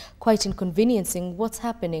remitted. Quite inconveniencing. What's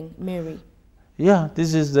happening, Mary? Yeah,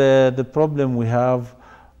 this is the problem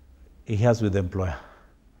he has with the employer.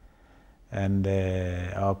 And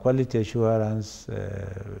our quality assurance,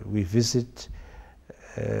 we visit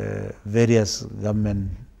various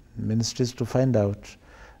government ministries to find out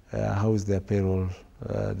how is their payroll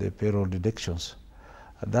deductions.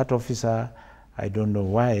 That officer, I don't know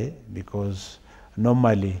why, because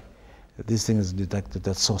normally this thing is deducted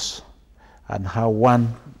at source. And how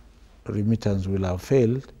one remittance will have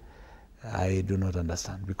failed, I do not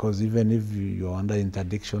understand. Because even if you're under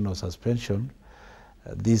interdiction or suspension,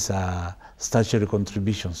 these are statutory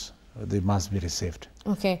contributions. They must be received.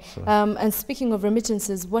 Okay. So. And speaking of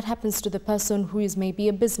remittances, what happens to the person who is maybe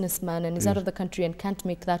a businessman and is out of the country and can't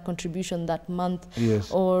make that contribution that month? Yes.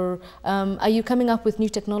 Or are you coming up with new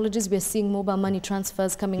technologies? We're seeing mobile money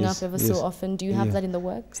transfers coming up ever so often. Do you have that in the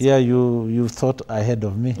works? Yeah, you thought ahead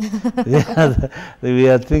of me. We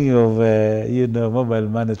are thinking of mobile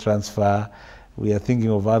money transfer. We are thinking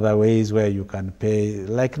of other ways where you can pay.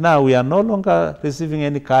 Like now, we are no longer receiving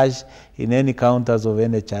any cash in any counters of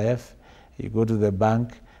NHIF. You go to the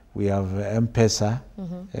bank, we have M-Pesa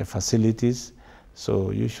facilities.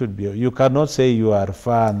 So you cannot say you are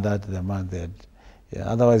far and that the month end. Yeah,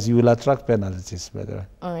 otherwise, you will attract penalties, by the way.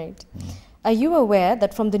 All right. Are you aware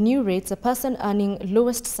that from the new rates, a person earning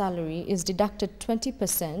lowest salary is deducted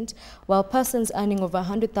 20%, while persons earning over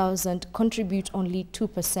 100,000 contribute only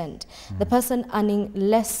 2%? The person earning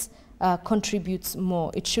less contributes more.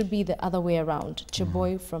 It should be the other way around.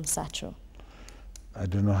 Cheboy from Sacho. I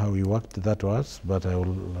don't know how we worked that was, but I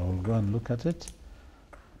will go and look at it.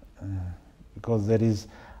 Because there is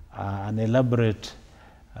an elaborate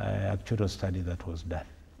actual study that was done.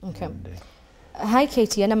 Okay. Hi,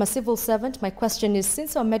 Katie, and I'm a civil servant. My question is,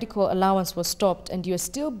 since our medical allowance was stopped and you're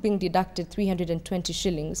still being deducted 320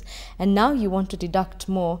 shillings, and now you want to deduct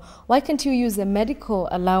more, why can't you use the medical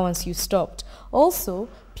allowance you stopped? Also,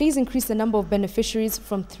 please increase the number of beneficiaries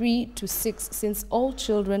from 3 to 6, since all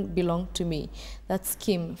children belong to me. That's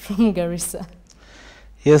Kim from Garissa.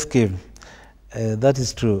 Yes, Kim, that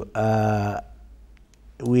is true.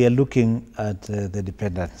 We are looking at the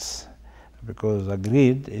dependents. Because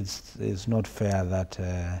agreed, it's not fair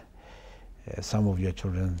that some of your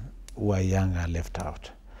children who are young are left out.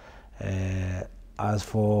 As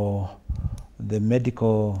for the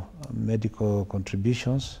medical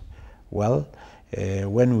contributions, well,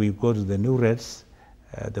 when we go to the new rates,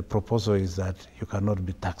 the proposal is that you cannot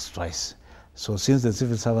be taxed twice. So since the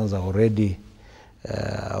civil servants are already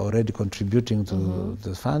contributing to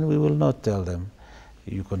the fund, we will not tell them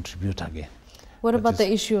you contribute again. What about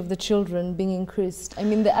the issue of the children being increased? I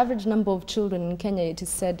mean, the average number of children in Kenya, it is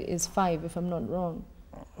said, is 5, if I'm not wrong.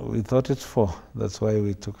 We thought it's 4. That's why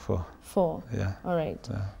we took 4. 4? Yeah. All right.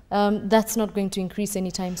 Yeah. That's not going to increase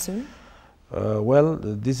anytime soon? Well,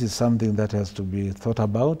 this is something that has to be thought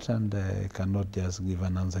about, and I cannot just give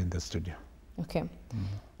an answer in the studio. Okay.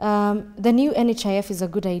 The new NHIF is a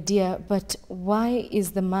good idea, but why is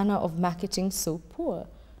the manner of marketing so poor?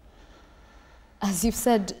 As you've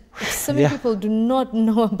said, so many people do not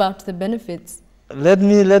know about the benefits. Let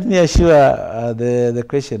me assure the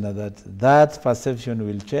questioner that perception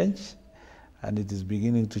will change, and it is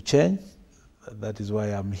beginning to change. That is why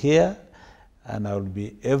I'm here, and I will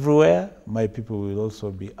be everywhere. My people will also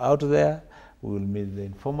be out there. We will meet the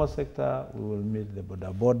informal sector. We will meet the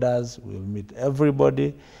borders. We will meet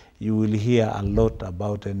everybody. You will hear a lot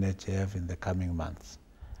about NHIF in the coming months.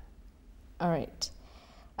 All right.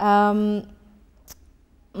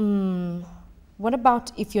 What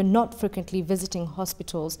about if you're not frequently visiting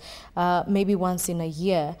hospitals, maybe once in a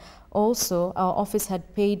year? Also, our office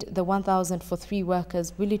had paid the 1,000 for 3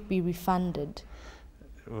 workers. Will it be refunded?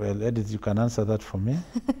 Well, Edith, you can answer that for me.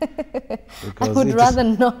 I would rather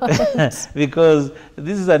not. Because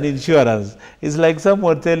this is an insurance. It's like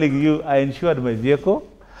someone telling you, I insured my vehicle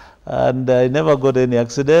and I never got any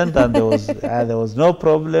accident and there was no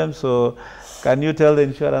problem. So can you tell the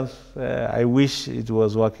insurance, I wish it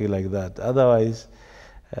was working like that. Otherwise,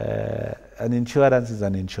 an insurance is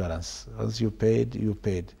an insurance. Once you paid, you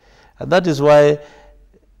paid. And that is why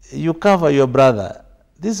you cover your brother.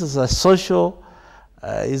 This is a social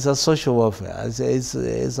it's a social welfare. It's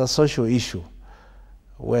a social issue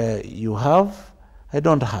where you have, I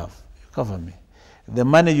don't have, you cover me. The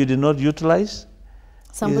money you did not utilize,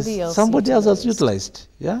 somebody else has utilized.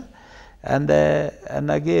 Yeah, and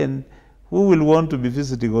again, who will want to be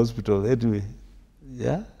visiting hospital anyway?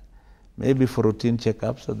 Yeah, maybe for routine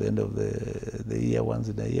checkups at the end of the year, once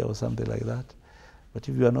in a year or something like that. But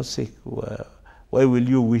if you are not sick, why will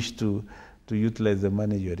you wish to utilize the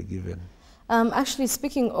money you are given? Actually,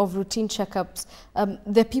 speaking of routine checkups,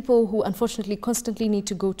 there are people who unfortunately constantly need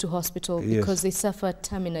to go to hospital because they suffer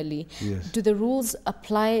terminally. Yes. Do the rules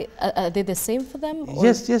apply? Are they the same for them? Or?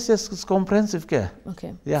 Yes. It's comprehensive care.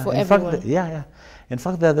 Okay. Yeah. For in everyone. Fact, yeah. In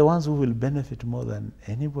fact, they're the ones who will benefit more than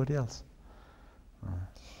anybody else.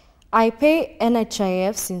 I pay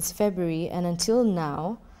NHIF since February, and until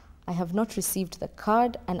now, I have not received the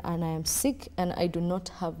card, and I am sick, and I do not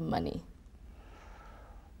have money.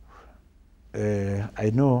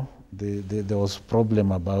 I know there was a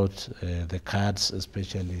problem about the cards,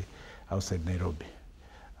 especially outside Nairobi.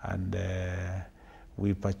 And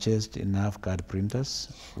we purchased enough card printers.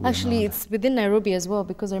 Actually, it's within Nairobi as well,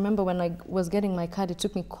 because I remember when I was getting my card, it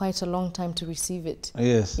took me quite a long time to receive it.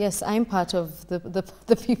 Yes. Yes, I'm part of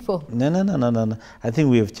the people. No. I think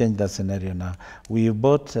we have changed that scenario now. We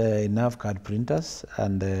bought enough card printers,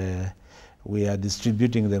 and we are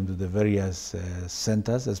distributing them to the various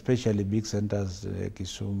centers, especially big centers,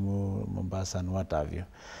 Kisumu, Mombasa, and what have you.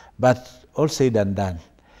 But all said and done,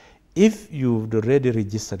 if you've already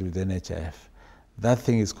registered with NHIF, that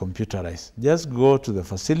thing is computerized. Just go to the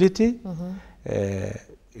facility,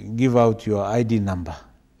 give out your ID number,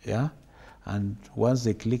 yeah? And once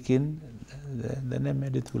they click in, the name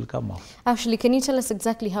edit will come out. Actually, can you tell us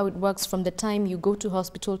exactly how it works from the time you go to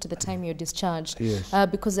hospital to the time you're discharged? Yes.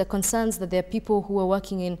 Because there are concerns that there are people who are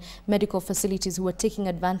working in medical facilities who are taking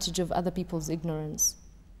advantage of other people's ignorance.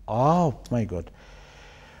 Oh, my God.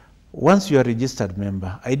 Once you are a registered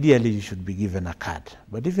member, ideally you should be given a card.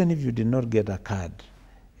 But even if you did not get a card,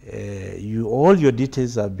 all your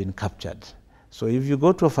details have been captured. So if you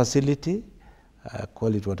go to a facility,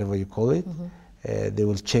 call it whatever you call it, they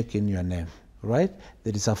will check in your name, right?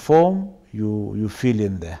 There is a form you fill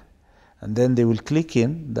in there. And then they will click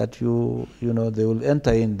in that they will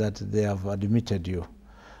enter in that they have admitted you.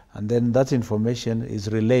 And then that information is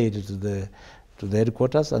relayed to the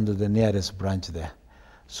headquarters and to the nearest branch there.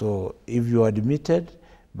 So if you are admitted,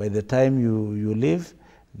 by the time you leave,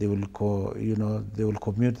 they will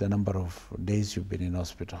commute the number of days you've been in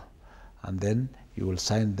hospital. And then you will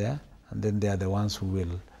sign there, and then they are the ones who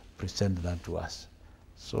will present that to us.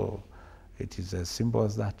 So it is as simple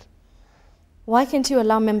as that. Why can't you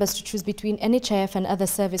allow members to choose between NHIF and other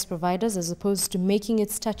service providers as opposed to making it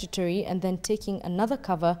statutory and then taking another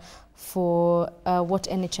cover for what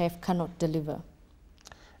NHIF cannot deliver?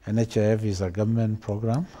 NHIF is a government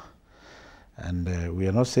program, and we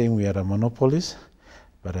are not saying we are a monopolist,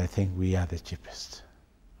 but I think we are the cheapest.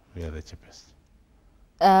 We are the cheapest.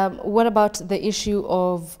 What about the issue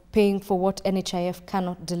of paying for what NHIF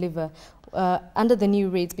cannot deliver? Under the new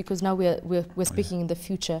rates, because now we're speaking in the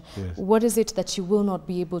future, what is it that you will not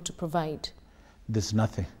be able to provide? There's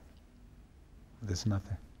nothing. There's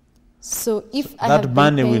nothing. So if that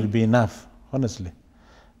money will be enough, honestly.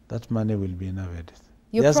 That money will be enough, Edith.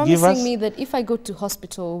 You're Just promising me that if I go to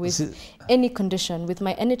hospital with any condition, with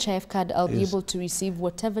my NHIF card, I'll be able to receive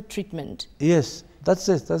whatever treatment? Yes, that's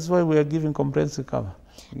it. That's why we are giving comprehensive cover.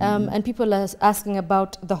 And people are asking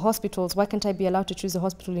about the hospitals. Why can't I be allowed to choose a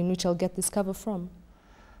hospital in which I'll get this cover from?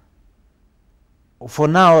 For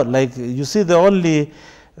now, like you see, the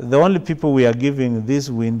only people we are giving this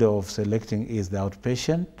window of selecting is the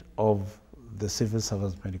outpatient of the civil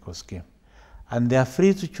service medical scheme. And they are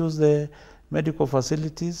free to choose the medical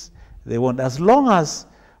facilities they want, as long as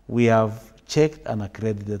we have checked and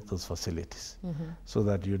accredited those facilities, so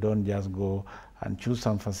that you don't just go and choose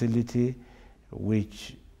some facility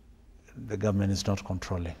which the government is not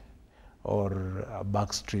controlling, or a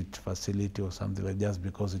backstreet facility or something like just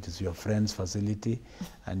because it is your friend's facility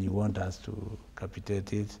and you want us to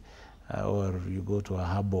capitate it, or you go to a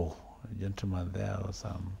herbal gentleman there or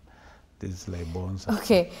some, these like bones.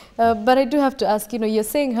 Okay, but I do have to ask, you're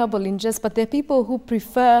saying herbal in jest, but there are people who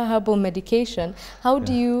prefer herbal medication. How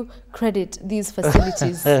do you credit these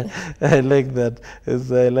facilities? I like that.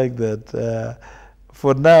 Yes, I like that.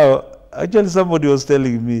 For now, actually somebody was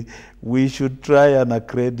telling me we should try and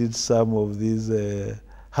accredit some of these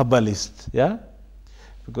herbalists, yeah?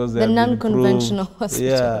 Because they the non-conventional hospitals.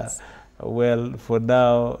 Yeah. Well, for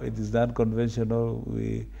now, it is non-conventional.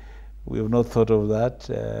 We have not thought of that.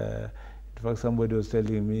 In fact, somebody was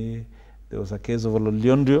telling me there was a case of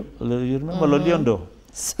Loliondo. You remember Loliondo?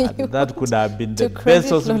 So that could have been the best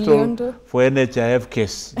hospital for NHIF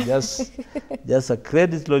case. Just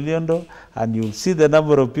accredit Loliondo, and you'll see the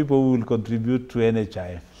number of people who will contribute to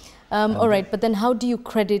NHIF. All right, but then how do you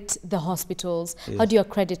credit the hospitals? Yes. How do you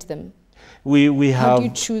accredit them? We have. How do you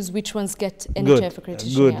choose which ones get NHIF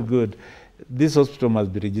accreditation? Good. This hospital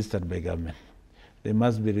must be registered by government. They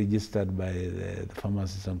must be registered by the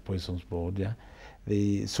Pharmacies and Poisons Board. Yeah,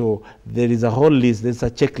 so there is a whole list. There's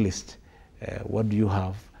a checklist. What do you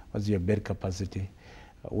have? What's your bed capacity?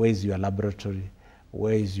 Where is your laboratory?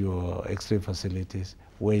 Where is your X-ray facilities?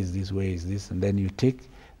 Where is this? Where is this? And then you tick.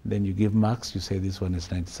 Then you give marks. You say this one is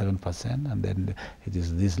 97%, and then it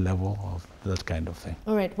is this level of that kind of thing.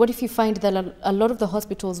 All right. What if you find that a lot of the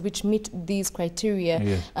hospitals which meet these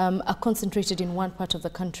criteria are concentrated in one part of the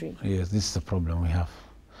country? Yes, this is the problem we have.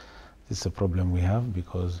 This is the problem we have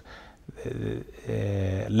because,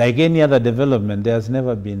 like any other development, there has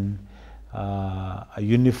never been a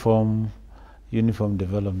uniform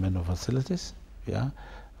development of facilities. Yeah.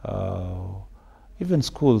 Even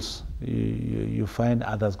schools, you find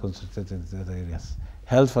others concentrated in other areas.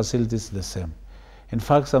 Health facilities, the same. In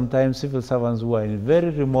fact, sometimes civil servants who are in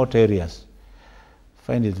very remote areas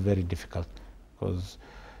find it very difficult because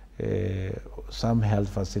some health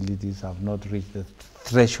facilities have not reached the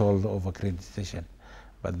threshold of accreditation,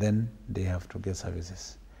 but then they have to get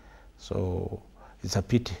services. So it's a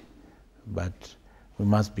pity, but we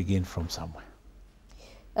must begin from somewhere.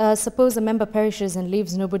 Suppose a member perishes and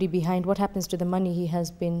leaves nobody behind. What happens to the money he has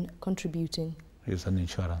been contributing? It's an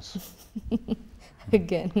insurance.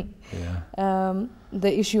 Again. Yeah.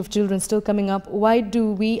 The issue of children still coming up. Why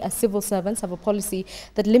do we as civil servants have a policy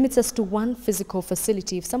that limits us to one physical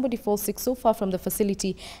facility? If somebody falls sick so far from the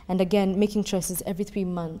facility, and again, making choices every 3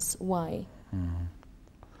 months, why?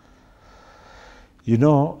 You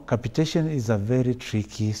know, capitation is a very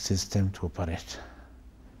tricky system to operate.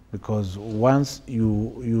 Because once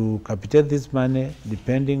you capitate this money,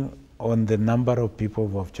 depending on the number of people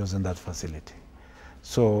who have chosen that facility.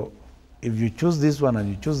 So if you choose this one and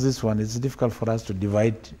you choose this one, it's difficult for us to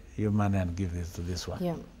divide your money and give this to this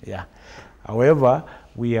one. Yeah. However,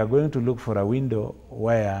 we are going to look for a window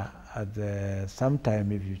where at some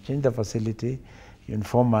time, if you change the facility, you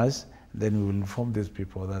inform us, then we will inform these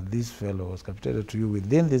people that this fellow was capitated to you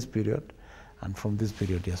within this period, and from this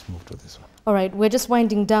period, just move to this one. All right, we're just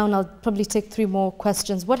winding down. I'll probably take 3 more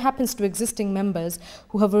questions. What happens to existing members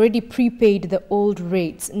who have already prepaid the old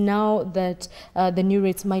rates? Now that the new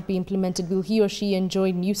rates might be implemented, will he or she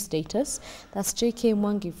enjoy new status? That's J.K.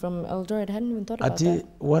 Mwangi from Eldoret. I hadn't even thought about that.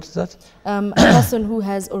 What's that? A person who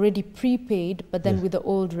has already prepaid, but then with the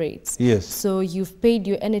old rates. Yes. So you've paid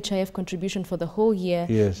your NHIF contribution for the whole year,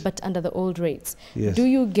 but under the old rates. Yes. Do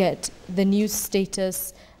you get the new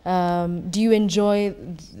status? Do you enjoy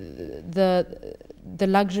the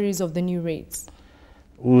luxuries of the new rates?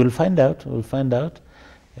 We will find out. We'll find out,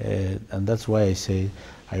 and that's why I say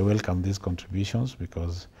I welcome these contributions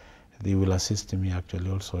because they will assist me actually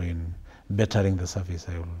also in bettering the service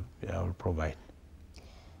I will provide.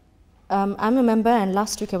 I'm a member, and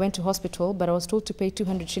last week I went to hospital, but I was told to pay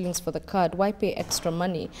 200 shillings for the card. Why pay extra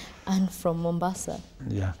money? And from Mombasa.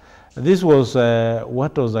 Yeah. This was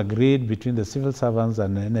what was agreed between the civil servants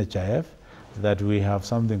and NHIF, that we have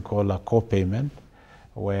something called a co-payment,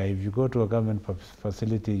 where if you go to a government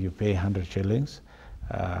facility, you pay 100 shillings.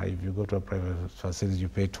 If you go to a private facility, you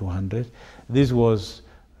pay 200. This was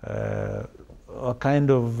a kind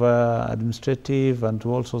of administrative, and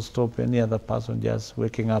to also stop any other person just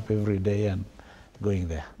waking up every day and going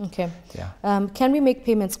there. Okay. Yeah. Can we make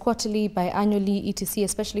payments quarterly, biannually, etc.,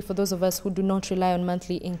 especially for those of us who do not rely on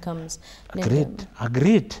monthly incomes?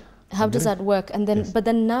 Agreed. How does that work? And then, but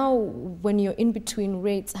then now, when you're in between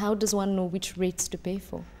rates, how does one know which rates to pay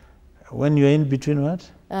for? When you're in between what?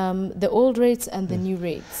 The old rates and the new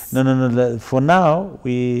rates. No. For now,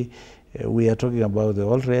 we are talking about the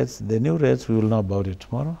old rates. The new rates, we will know about it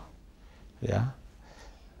tomorrow. Yeah.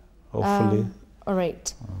 hopefully. All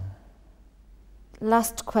right.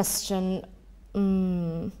 Last question.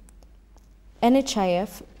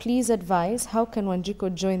 NHIF, please advise, how can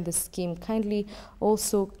Wanjiko join the scheme? Kindly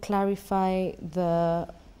also clarify the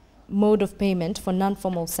mode of payment for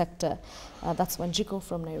non-formal sector. That's Wanjiko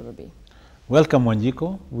from Nairobi. Welcome,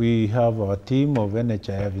 Wanjiko. We have our team of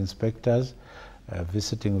NHIF inspectors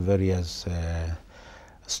visiting various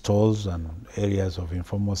stalls and areas of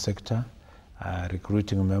informal sector,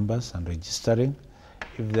 recruiting members and registering.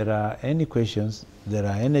 If there are any questions, there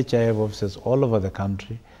are NHIF offices all over the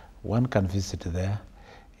country. One can visit there.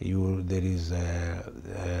 There is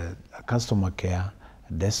a customer care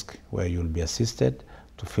desk where you'll be assisted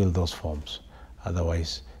to fill those forms.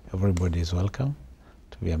 Otherwise, everybody is welcome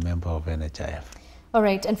to be a member of NHIF. All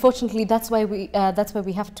right. Unfortunately, that's why we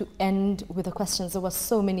have to end with the questions. There were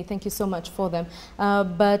so many. Thank you so much for them.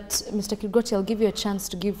 But Mr. Kirgoti, I'll give you a chance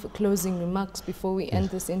to give closing remarks before we end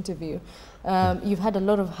this interview. You've had a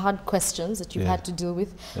lot of hard questions that you've had to deal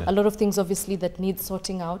with. A lot of things, obviously, that need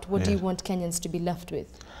sorting out. What do you want Kenyans to be left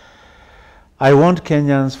with? I want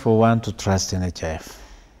Kenyans, for one, to trust NHIF.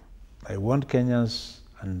 I want Kenyans,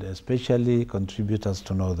 and especially contributors,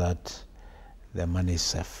 to know that their money is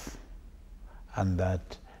safe, and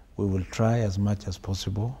that we will try as much as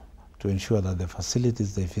possible to ensure that the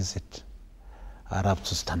facilities they visit are up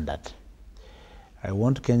to standard. I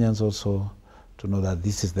want Kenyans also to know that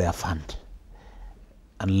this is their fund.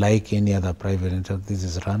 Unlike any other private entity, this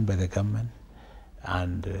is run by the government,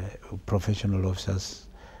 and professional officers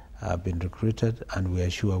have been recruited, and we are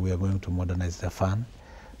sure we are going to modernize the fund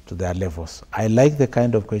to their levels. I like the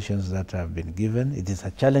kind of questions that have been given. It is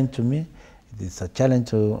a challenge to me. It is a challenge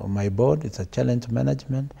to my board. It's a challenge to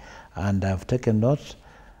management, and I've taken note,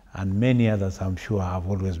 and many others, I'm sure, have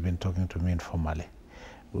always been talking to me informally.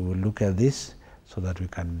 We will look at this so that we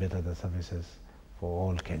can better the services for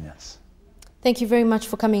all Kenyans. Thank you very much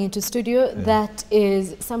for coming into studio. That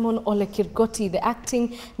is Simon Ole Kirgoti, the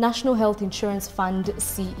Acting National Health Insurance Fund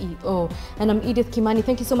CEO. And I'm Edith Kimani.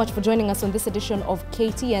 Thank you so much for joining us on this edition of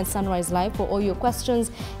KTN Sunrise Live. For all your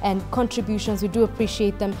questions and contributions, we do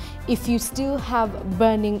appreciate them. If you still have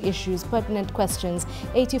burning issues, pertinent questions,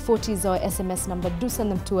 8040 is our SMS number. Do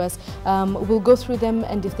send them to us. We'll go through them,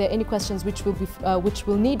 and if there are any questions which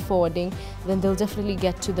will need forwarding, then they'll definitely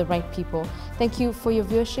get to the right people. Thank you for your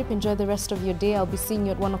viewership. Enjoy the rest of your day. I'll be seeing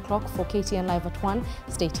you at 1 o'clock for KTN Live at 1.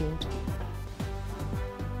 Stay tuned.